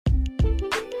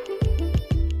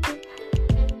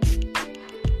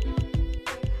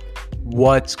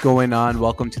What's going on?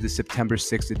 Welcome to the September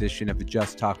 6th edition of the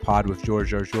Just Talk Pod with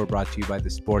George Arjour, brought to you by the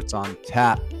Sports on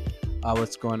Tap.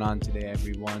 What's going on today,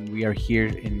 everyone? We are here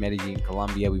in Medellin,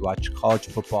 Colombia. We watched college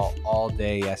football all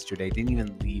day yesterday. Didn't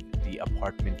even leave the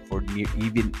apartment for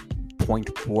even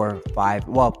 0.45.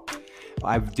 Well,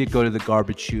 I did go to the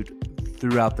garbage chute,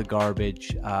 threw out the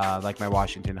garbage like my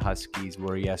Washington Huskies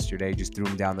were yesterday. Just threw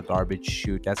them down the garbage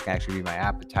chute. That's going to actually be my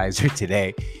appetizer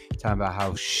today. Talking about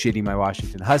how shitty my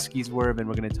Washington Huskies were. Then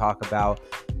we're going to talk about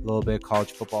a little bit of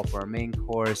college football for our main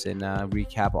course and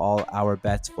recap all our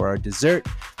bets for our dessert.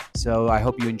 So I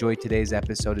hope you enjoyed today's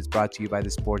episode. It's brought to you by the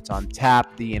Sports on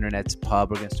Tap, the internet's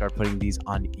pub. We're going to start putting these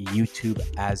on YouTube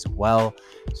as well.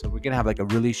 So we're going to have like a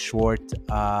really short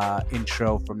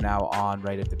intro from now on,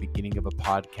 right at the beginning of a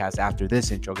podcast after this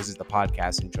intro, because it's the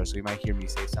podcast intro. So you might hear me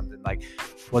say something like,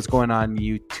 what's going on,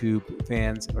 YouTube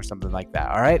fans, or something like that.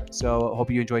 All right. So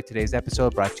hope you enjoyed today's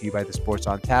episode, brought to you by the Sports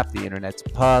on Tap, the internet's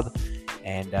pub.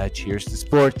 And cheers to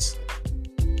sports.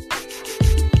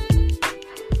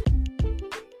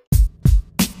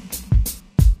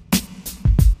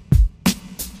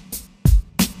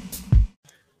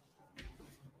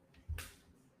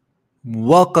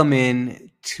 Welcome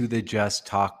in to the Just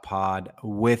Talk Pod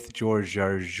with George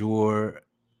Arjour.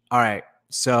 All right,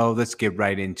 so let's get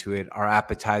right into it. Our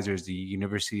appetizer is the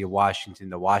University of Washington,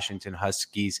 the Washington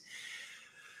Huskies.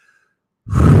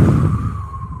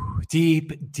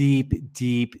 Deep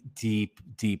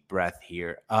breath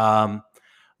here.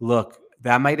 Look,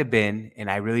 that might have been,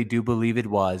 and I really do believe it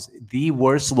was, the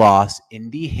worst loss in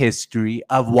the history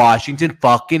of Washington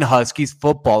fucking Huskies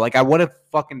football. Like, I want to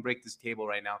fucking break this table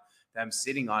right now that I'm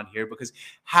sitting on here, because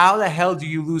how the hell do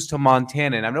you lose to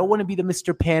Montana? And I don't want to be the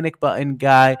Mr. Panic Button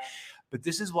guy, but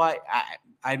this is why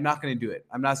I'm not going to do it.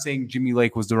 I'm not saying Jimmy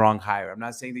Lake was the wrong hire. I'm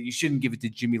not saying that you shouldn't give it to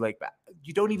Jimmy Lake. But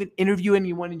you don't even interview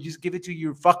anyone and just give it to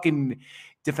your fucking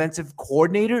defensive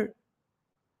coordinator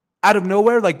out of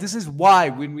nowhere. Like, this is why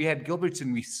when we had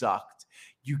Gilbertson, we sucked.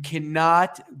 You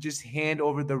cannot just hand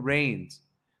over the reins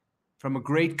from a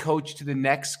great coach to the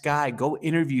next guy. Go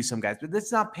interview some guys. But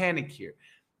let's not panic here.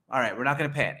 All right, we're not going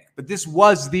to panic. But this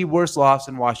was the worst loss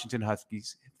in Washington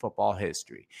Huskies football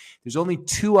history. There's only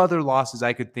two other losses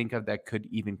I could think of that could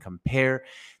even compare.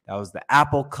 That was the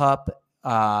Apple Cup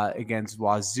against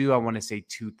Wazoo, I want to say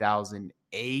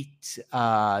 2008,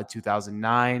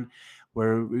 2009,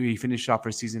 where we finished off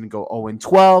our season and go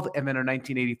 0-12. And then our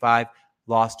 1985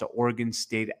 loss to Oregon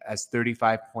State as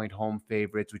 35-point home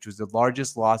favorites, which was the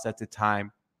largest loss at the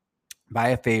time by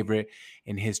a favorite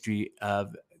in history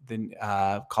of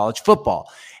the college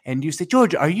football. And you say,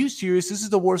 George, are you serious? This is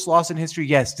the worst loss in history?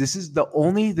 Yes, this is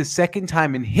the second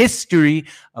time in history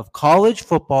of college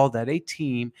football that a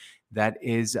team that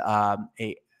is a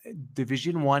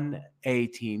Division I-A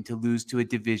team to lose to a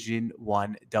Division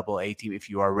I-AA team if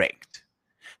you are ranked.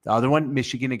 The other one,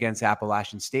 Michigan against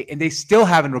Appalachian State, and they still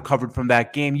haven't recovered from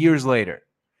that game years later.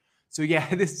 So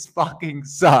yeah, this fucking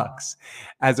sucks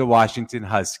as a Washington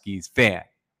Huskies fan.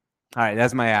 All right,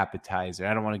 that's my appetizer.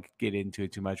 I don't want to get into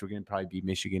it too much. We're going to probably beat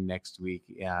Michigan next week.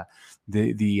 Yeah,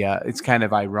 it's kind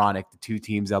of ironic. The two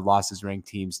teams that lost as ranked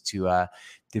teams to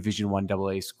Division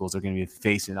I-AA schools are going to be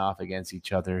facing off against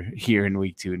each other here in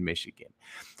week 2 in Michigan.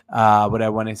 What I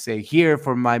want to say here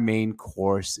for my main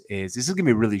course is, this is going to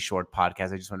be a really short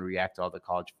podcast. I just want to react to all the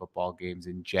college football games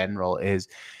in general.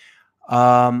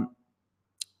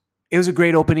 It was a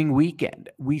great opening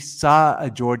weekend. We saw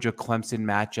a Georgia-Clemson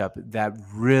matchup that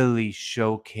really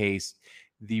showcased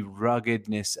the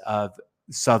ruggedness of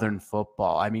Southern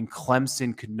football. I mean,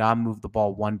 Clemson could not move the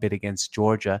ball one bit against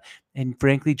Georgia. And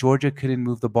frankly, Georgia couldn't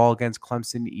move the ball against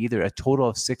Clemson either. A total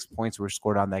of 6 points were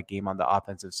scored on that game on the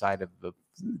offensive side of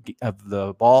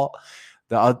the ball.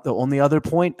 The only other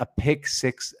point, a pick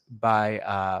six by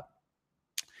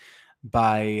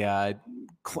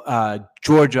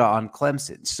Georgia on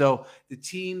Clemson. So the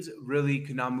teams really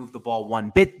could not move the ball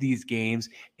one bit these games,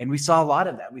 and we saw a lot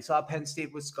of that. We saw a Penn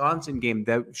State-Wisconsin game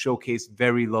that showcased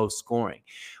very low scoring.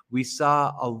 We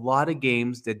saw a lot of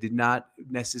games that did not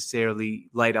necessarily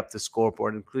light up the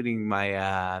scoreboard, including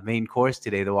my main course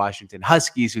today, the Washington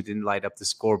Huskies, who didn't light up the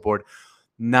scoreboard,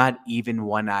 not even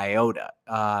one iota.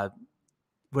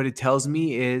 What it tells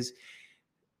me is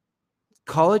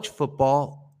college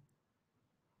football,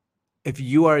 if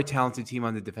you are a talented team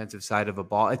on the defensive side of a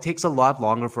ball, it takes a lot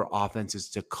longer for offenses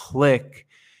to click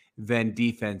than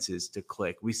defenses to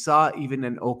click. We saw even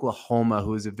in Oklahoma,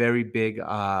 who is a very big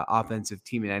offensive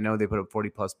team, and I know they put up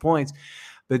 40-plus points,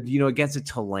 but, against a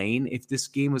Tulane, if this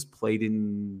game was played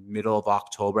in middle of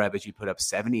October, I bet you put up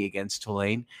 70 against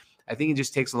Tulane. I think it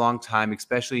just takes a long time,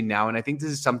 especially now. And I think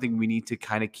this is something we need to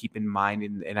kind of keep in mind.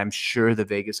 And I'm sure the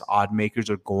Vegas odd makers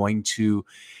are going to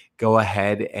go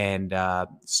ahead and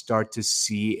start to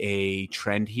see a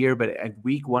trend here. But at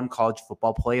week one college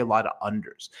football, play a lot of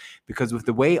unders, because with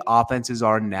the way offenses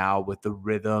are now, with the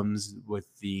rhythms, with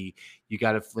the you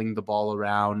got to fling the ball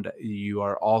around, you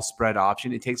are all spread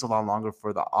option, it takes a lot longer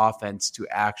for the offense to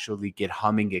actually get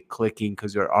humming, get clicking,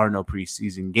 because there are no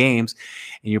preseason games.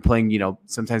 And you're playing,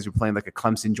 sometimes you're playing like a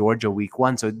Clemson, Georgia week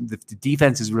one. So the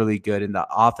defense is really good and the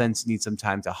offense needs some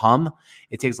time to hum.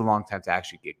 It takes a long time to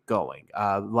actually get going.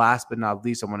 Last but not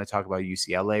least, I want to talk about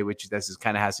UCLA, which this is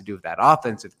kind of has to do with that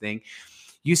offensive thing.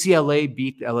 UCLA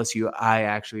beat LSU. I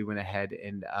actually went ahead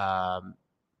and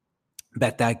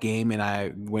bet that game, and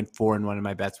I went 4-1 in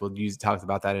my bets. We'll talk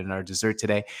about that in our dessert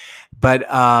today. But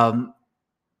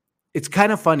it's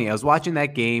kind of funny. I was watching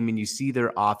that game, and you see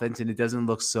their offense, and it doesn't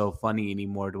look so funny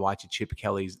anymore to watch a Chip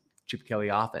Kelly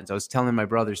offense. I was telling my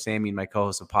brother Sammy and my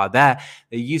co-host of Pod that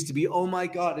they used to be, oh my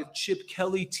God, a Chip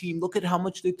Kelly team. Look at how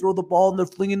much they throw the ball and they're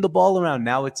flinging the ball around.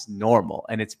 Now it's normal,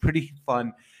 and it's pretty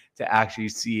fun to actually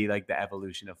see like the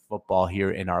evolution of football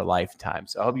here in our lifetime.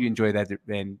 So I hope you enjoy that.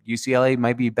 And UCLA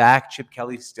might be back. Chip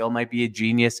Kelly still might be a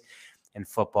genius, and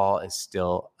football is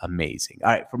still amazing. All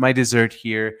right, for my dessert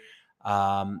here,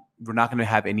 we're not going to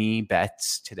have any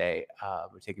bets today.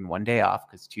 We're taking one day off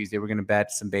because Tuesday we're going to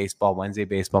bet some baseball, Wednesday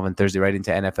baseball, and Thursday right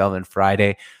into NFL, and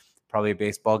Friday probably a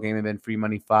baseball game, and then free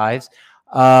money fives.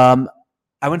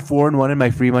 I went 4-1 in my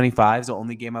free money fives. The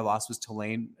only game I lost was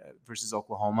Tulane versus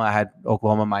Oklahoma. I had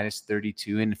Oklahoma minus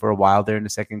 32, and for a while there in the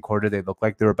second quarter, they looked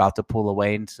like they were about to pull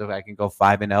away, and so I can go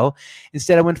 5-0.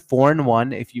 Instead, I went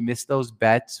 4-1. If you missed those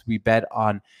bets, we bet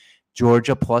on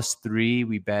Georgia +3.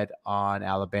 We bet on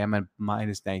Alabama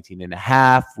minus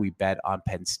 19.5. We bet on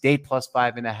Penn State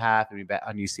 +5.5. And we bet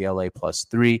on UCLA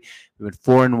 +3. We went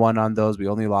 4-1 on those. We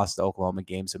only lost the Oklahoma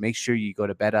game. So make sure you go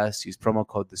to Bet Us, use promo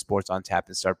code The Sports on Tap,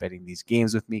 and start betting these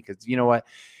games with me. Because you know what?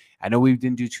 I know we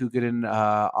didn't do too good in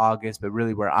August, but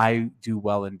really where I do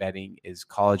well in betting is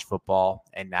college football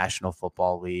and National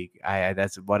Football League.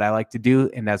 That's what I like to do,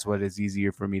 and that's what is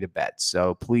easier for me to bet.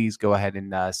 So please go ahead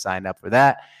and sign up for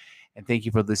that. And thank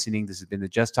you for listening. This has been the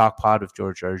Just Talk Pod with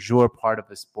George Arjour, part of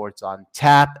the Sports on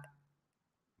Tap.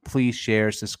 Please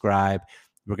share, subscribe.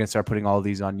 We're going to start putting all of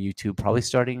these on YouTube, probably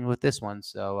starting with this one.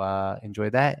 So enjoy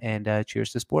that, and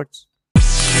cheers to sports.